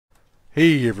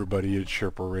Hey everybody, it's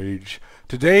Sherpa Rage.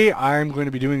 Today I'm going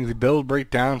to be doing the build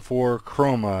breakdown for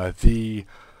Chroma, the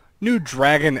new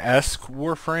dragon-esque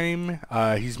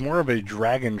Warframe. He's more of a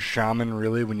dragon shaman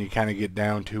really when you kind of get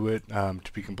down to it,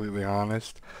 to be completely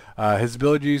honest. His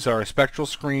abilities are Spectral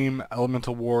Scream,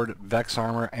 Elemental Ward, Vex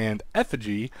Armor, and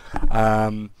Effigy.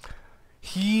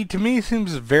 He, to me,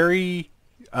 seems very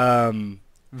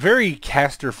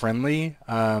caster friendly,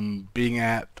 being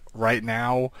at right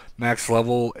now max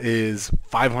level is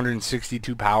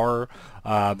 562 power.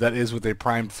 That is with a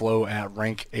primed flow at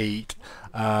rank 8.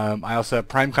 I also have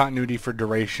prime continuity for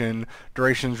duration.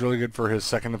 Duration is really good for his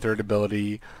second and third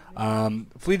ability.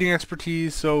 Fleeting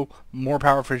expertise, so more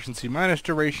power efficiency minus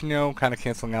duration, kind of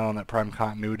canceling out on that prime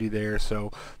continuity there.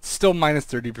 So still minus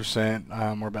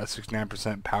 30%, or about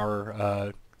 69%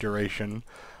 power duration.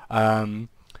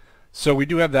 So we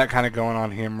do have that kind of going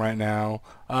on him right now.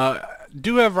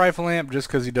 Do have Rifle Amp just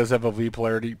because he does have a V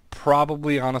polarity.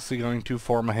 Probably, honestly, going to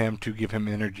forma him to give him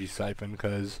Energy Siphon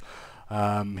because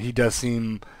he does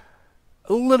seem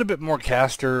a little bit more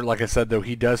caster. Like I said, though,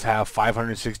 he does have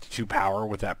 562 power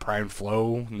with that primed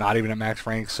flow, not even at max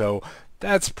rank, so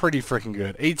that's pretty freaking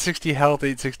good. 860 health,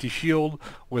 860 shield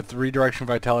with redirection,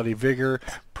 vitality, vigor.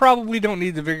 Probably don't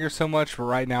need the vigor so much, but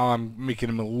right now I'm making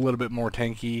him a little bit more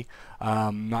tanky.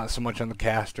 Not so much on the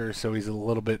caster, so he's a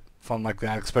little bit fun like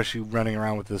that, especially running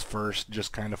around with his first,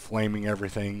 just kind of flaming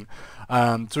everything.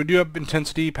 So we do have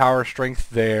intensity, power,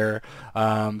 strength there.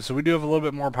 So we do have a little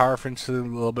bit more power efficiency, a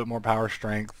little bit more power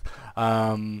strength.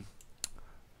 The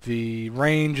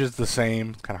range is the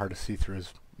same. It's kind of hard to see through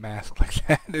his mask like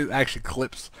that. It actually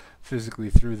clips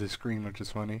physically through the screen, which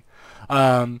is funny.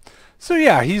 So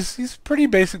yeah, he's pretty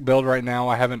basic build right now.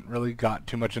 I haven't really got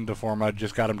too much into forma.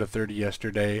 Just got him to 30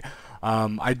 yesterday.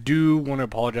 I do want to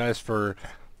apologize for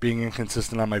being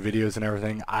inconsistent on my videos and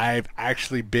everything. I've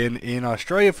actually been in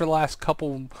Australia for the last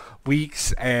couple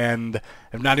weeks and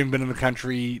have not even been in the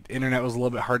country. Internet was a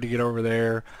little bit hard to get over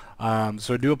there.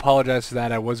 So I do apologize for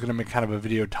that. I was going to make kind of a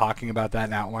video talking about that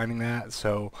and outlining that.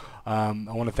 So I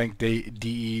want to thank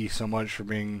DE so much for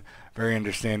being very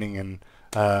understanding and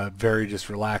very just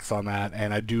relaxed on that,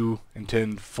 and I do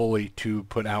intend fully to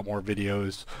put out more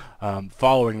videos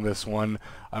following this one.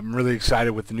 I'm really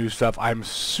excited with the new stuff. I'm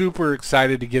super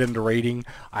excited to get into raiding.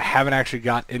 I haven't actually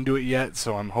got into it yet,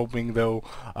 so I'm hoping though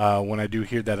when I do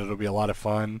hear that it'll be a lot of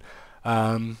fun.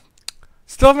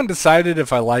 Still haven't decided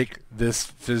if I like this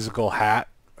physical hat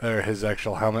or his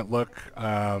actual helmet look.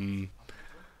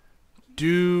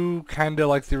 Do kind of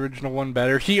like the original one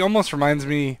better. He almost reminds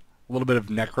me a little bit of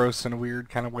Necros in a weird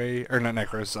kind of way, or not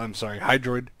Necros, I'm sorry,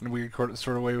 Hydroid in a weird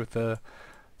sort of way with the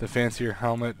fancier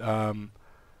helmet.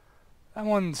 That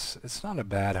one's, it's not a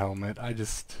bad helmet. I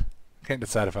just can't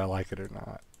decide if I like it or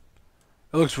not.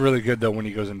 It looks really good though when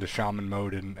he goes into shaman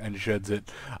mode and sheds it.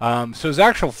 So his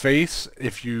actual face,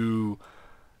 if you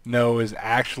know, is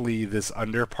actually this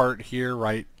under part here,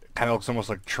 right? Kind of looks almost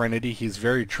like Trinity. He's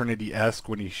very Trinity-esque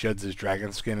when he sheds his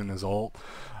dragon skin and his ult.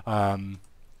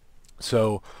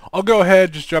 So I'll go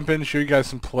ahead, just jump in, show you guys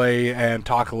some play, and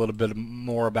talk a little bit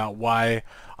more about why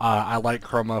I like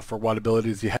Chroma for what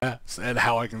abilities he has and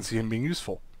how I can see him being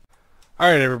useful.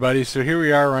 Alright everybody, so here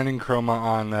we are running Chroma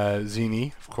on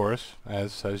Zini, of course,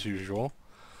 as usual.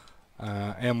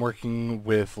 I am working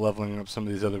with leveling up some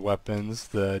of these other weapons.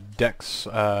 The Dex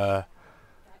Dakra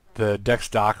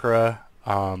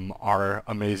are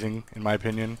amazing in my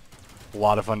opinion. A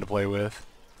lot of fun to play with.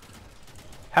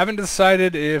 Haven't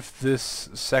decided if this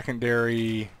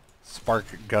secondary spark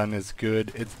gun is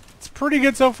good. It's pretty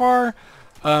good so far.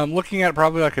 Looking at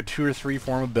probably like a 2 or 3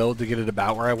 form of build to get it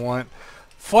about where I want.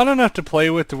 Fun enough to play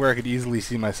with to where I could easily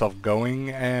see myself going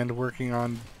and working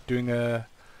on doing a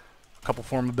couple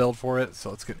form of build for it. So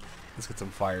let's get some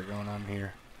fire going on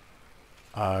here.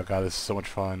 God, this is so much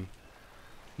fun.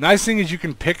 Nice thing is you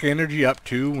can pick energy up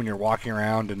too when you're walking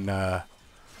around and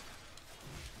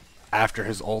after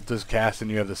his ult is cast and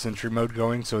you have the sentry mode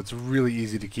going, so it's really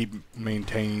easy to keep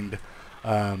maintained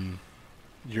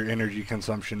your energy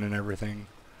consumption and everything.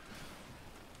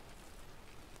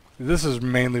 This is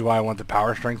mainly why I want the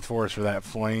power strength for, is for that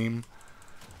flame.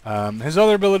 His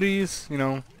other abilities, you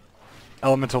know,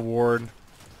 elemental ward.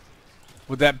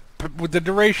 With the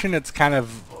duration, it's kind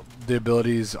of, the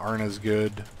abilities aren't as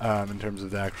good in terms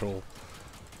of the actual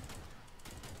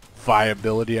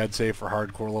viability, I'd say, for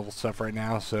hardcore level stuff right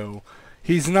now. So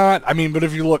he's not, I mean, but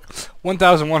if you look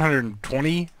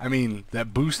 1120, I mean,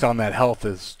 that boost on that health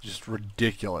is just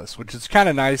ridiculous, which is kind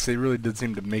of nice. They really did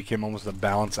seem to make him almost a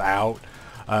balance out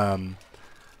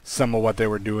some of what they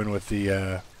were doing with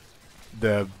the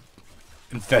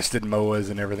infested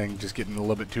MOAs and everything, just getting a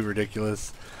little bit too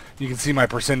ridiculous. You can see my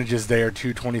percentages there,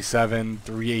 227,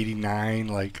 389,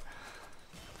 like,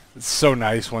 it's so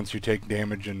nice once you take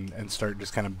damage and start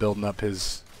just kind of building up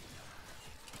his,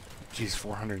 geez,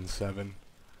 407.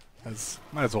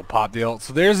 Might as well pop the ult.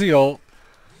 So there's the ult.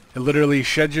 It literally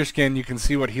sheds your skin. You can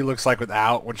see what he looks like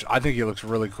without, which I think he looks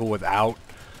really cool without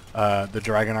the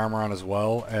dragon armor on as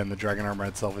well, and the dragon armor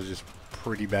itself is just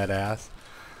pretty badass.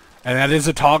 And that is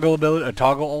a toggle ability, a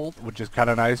toggle ult, which is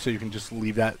kind of nice, so you can just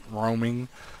leave that roaming.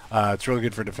 It's really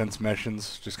good for defense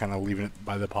missions, just kind of leaving it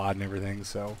by the pod and everything,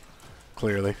 so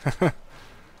clearly.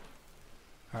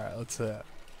 Alright, let's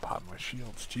pop my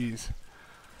shields, jeez.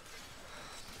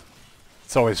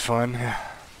 It's always fun.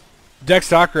 Dex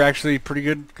Stalker actually pretty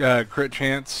good crit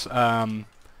chance, about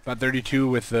 32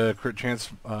 with the crit chance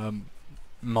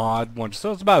mod,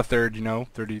 so it's about a third, you know,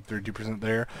 32%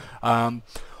 there.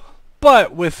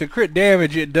 But with the crit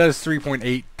damage, it does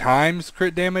 3.8 times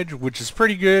crit damage, which is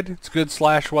pretty good. It's a good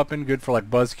slash weapon, good for like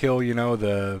buzzkill, you know,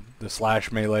 the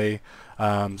slash melee.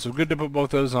 So good to put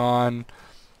both those on.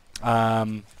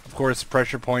 Of course,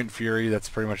 pressure point fury. That's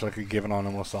pretty much like a given on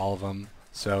almost all of them.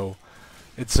 So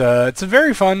it's a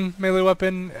very fun melee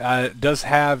weapon. It does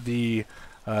have the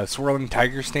swirling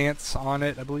tiger stance on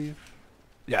it, I believe.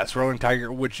 Yeah, swirling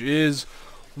tiger, which is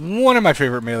one of my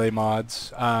favorite melee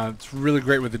mods. It's really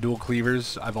great with the dual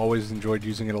cleavers. I've always enjoyed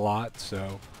using it a lot,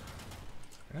 so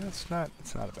yeah, it's not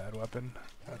a bad weapon.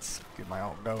 Let's get my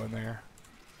ult going there.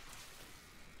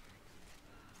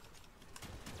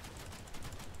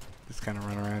 Just kind of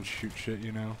run around, shoot shit,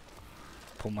 you know.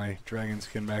 Pull my dragon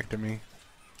skin back to me.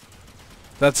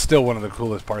 That's still one of the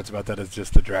coolest parts about that, is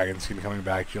just the dragon skin coming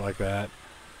back to you like that.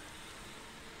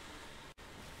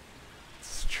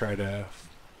 Let's try to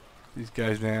these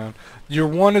guys down. Your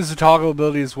one is a toggle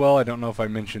ability as well. I don't know if I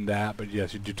mentioned that, but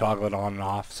yes, you do toggle it on and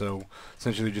off, so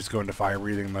essentially you just go into fire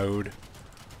breathing mode.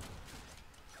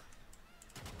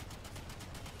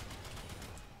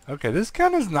 Okay, this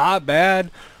gun is not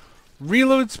bad.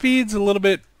 Reload speed's a little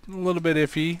bit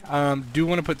iffy. Do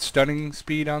want to put stunning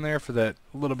speed on there for that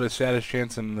little bit of status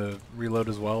chance in the reload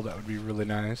as well. That would be really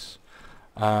nice.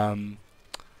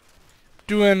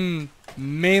 Doing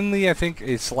mainly, I think,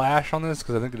 a slash on this,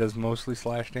 because I think it does mostly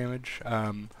slash damage,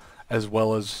 as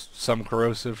well as some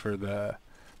corrosive for the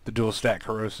dual stack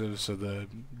corrosive, so the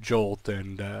jolt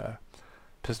and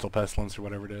pistol pestilence or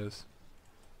whatever it is,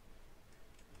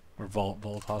 or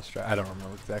Voltos. I don't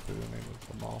remember exactly the name of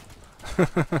them all.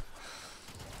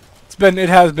 It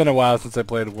has been a while since I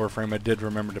played Warframe. I did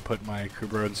remember to put my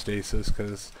Kubro in stasis,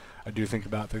 because I do think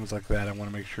about things like that. I want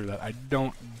to make sure that I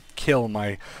don't kill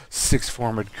my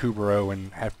 6-formed Kubro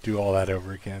and have to do all that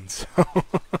over again. So,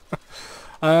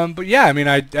 but yeah, I mean,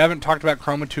 I haven't talked about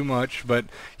Chroma too much, but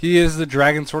he is the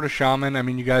dragon sort of shaman. I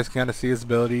mean, you guys can kind of see his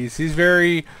abilities. He's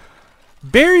very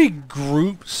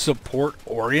group support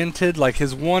oriented. Like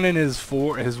his one and his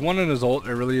ult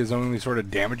are really his only sort of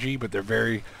damagey, but they're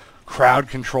very crowd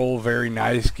control, very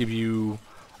nice. Give you,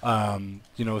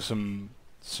 you know, some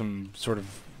sort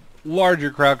of larger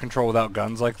crowd control without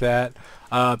guns like that.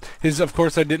 Of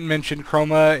course, I didn't mention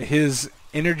Chroma. His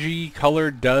energy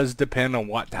color does depend on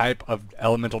what type of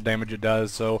elemental damage it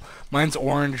does. So mine's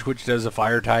orange, which does a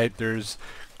fire type. There's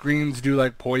greens do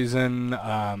like poison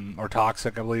or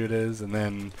toxic, I believe it is. And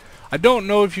then I don't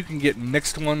know if you can get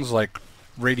mixed ones like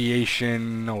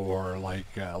radiation or like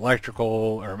electrical,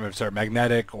 or sorry,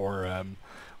 magnetic, or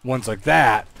ones like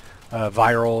that.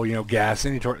 Viral, you know, gas,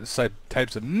 any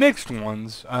types of mixed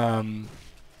ones.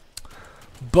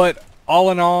 But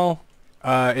all in all,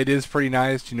 it is pretty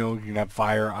nice. You know, you can have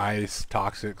fire, ice,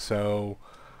 toxic. So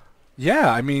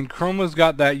yeah, I mean, Chroma's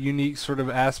got that unique sort of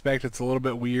aspect. It's a little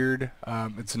bit weird.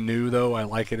 It's new though. I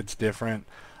like it. It's different.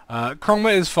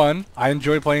 Chroma is fun. I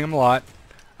enjoy playing him a lot.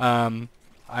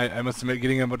 I must admit,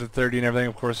 getting him up to 30 and everything,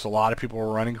 of course, a lot of people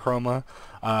were running Chroma.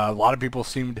 A lot of people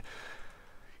seemed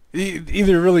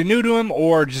either really new to him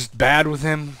or just bad with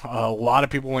him. A lot of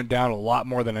people went down a lot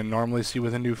more than I normally see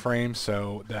with a new frame,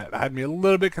 so that had me a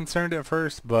little bit concerned at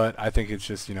first, but I think it's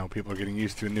just, you know, people are getting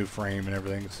used to a new frame and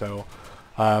everything. So,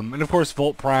 and of course,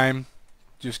 Volt Prime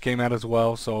just came out as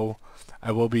well, so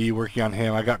I will be working on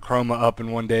him. I got Chroma up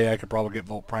in one day. I could probably get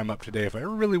Volt Prime up today if I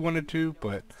really wanted to,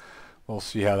 but we'll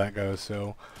see how that goes.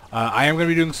 So I am going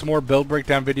to be doing some more build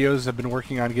breakdown videos. I've been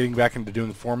working on getting back into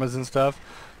doing formas and stuff.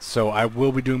 So I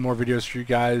will be doing more videos for you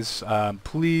guys.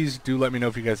 Please do let me know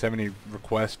if you guys have any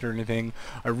requests or anything.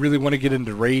 I really want to get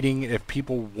into raiding. If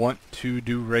people want to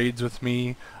do raids with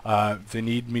me, if they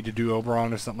need me to do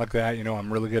Oberon or something like that, you know,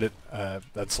 I'm really good at,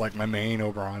 that's like my main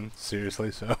Oberon,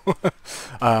 seriously. So,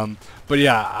 but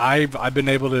yeah, I've been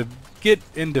able to get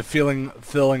into filling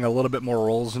a little bit more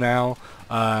roles now,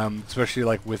 especially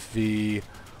like with the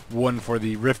one for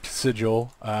the Rift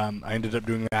Sigil. I ended up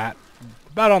doing that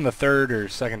about on the third or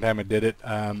second time I did it,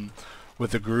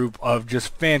 with a group of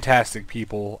just fantastic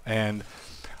people. And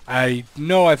I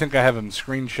think I have them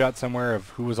screenshot somewhere of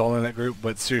who was all in that group,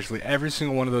 but seriously, every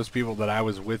single one of those people that I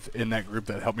was with in that group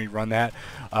that helped me run that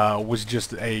was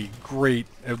just a great,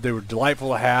 they were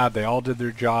delightful to have. They all did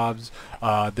their jobs.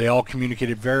 They all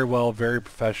communicated very well, very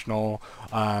professional.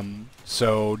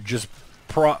 So just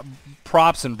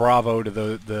props and bravo to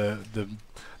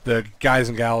the guys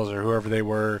and gals or whoever they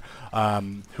were,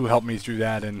 who helped me through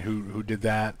that and who did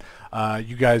that.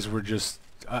 You guys were just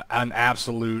an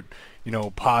absolute, you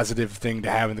know, positive thing to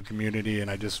have in the community,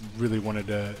 and I just really wanted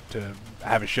to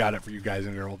have a shout out for you guys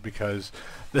and girls, because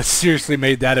this seriously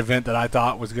made that event that I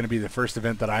thought was going to be the first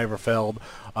event that I ever felt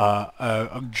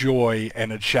a joy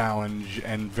and a challenge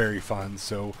and very fun.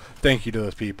 So thank you to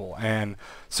those people. And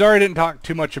sorry I didn't talk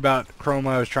too much about Chroma.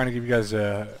 I was trying to give you guys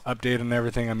an update on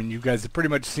everything. I mean, you guys have pretty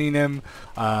much seen him.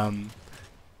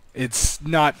 It's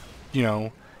not, you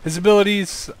know, his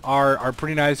abilities are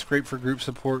pretty nice, great for group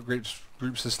support, great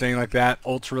group sustain like that.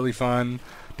 Ult's really fun.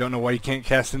 Don't know why you can't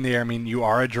cast in the air. I mean, you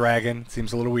are a dragon.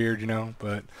 Seems a little weird, you know,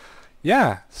 but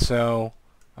yeah. So,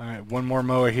 alright, one more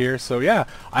MOA here. So yeah,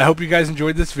 I hope you guys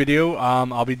enjoyed this video.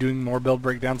 I'll be doing more build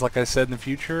breakdowns, like I said, in the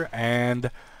future.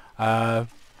 And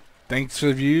thanks for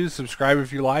the views. Subscribe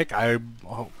if you like. I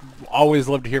always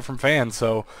love to hear from fans.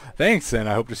 So thanks, and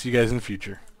I hope to see you guys in the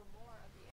future.